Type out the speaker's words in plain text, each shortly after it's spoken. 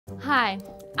Hi,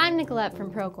 I'm Nicolette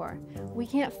from Procore. We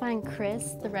can't find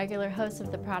Chris, the regular host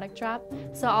of the Product Drop,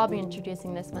 so I'll be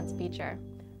introducing this month's feature.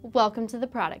 Welcome to the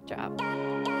Product Drop.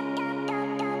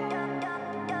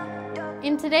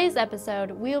 In today's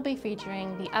episode, we'll be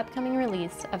featuring the upcoming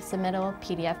release of Submittal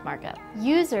PDF Markup.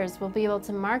 Users will be able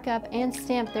to mark up and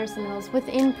stamp their submittals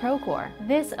within Procore.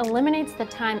 This eliminates the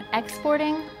time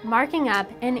exporting, marking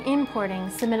up, and importing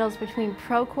submittals between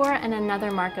Procore and another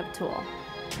markup tool.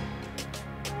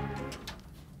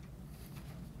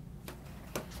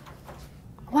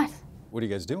 What? What are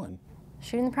you guys doing?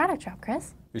 Shooting the Product Drop,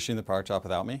 Chris. You're shooting the Product Drop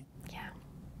without me? Yeah.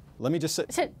 Let me just say,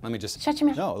 Shut your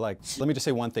mouth. No, let me just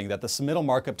say one thing, that the Submittal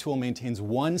markup tool maintains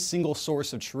one single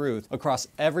source of truth across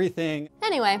everything.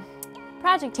 Anyway,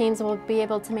 project teams will be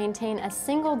able to maintain a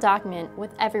single document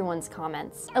with everyone's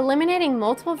comments. Eliminating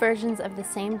multiple versions of the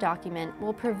same document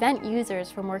will prevent users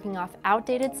from working off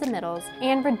outdated submittals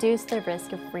and reduce their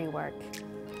risk of rework.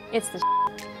 It's the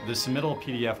The Submittal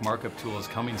PDF markup tool is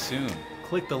coming soon.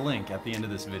 Click the link at the end of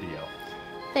this video.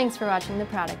 Thanks for watching the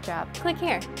Product Drop. Click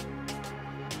here.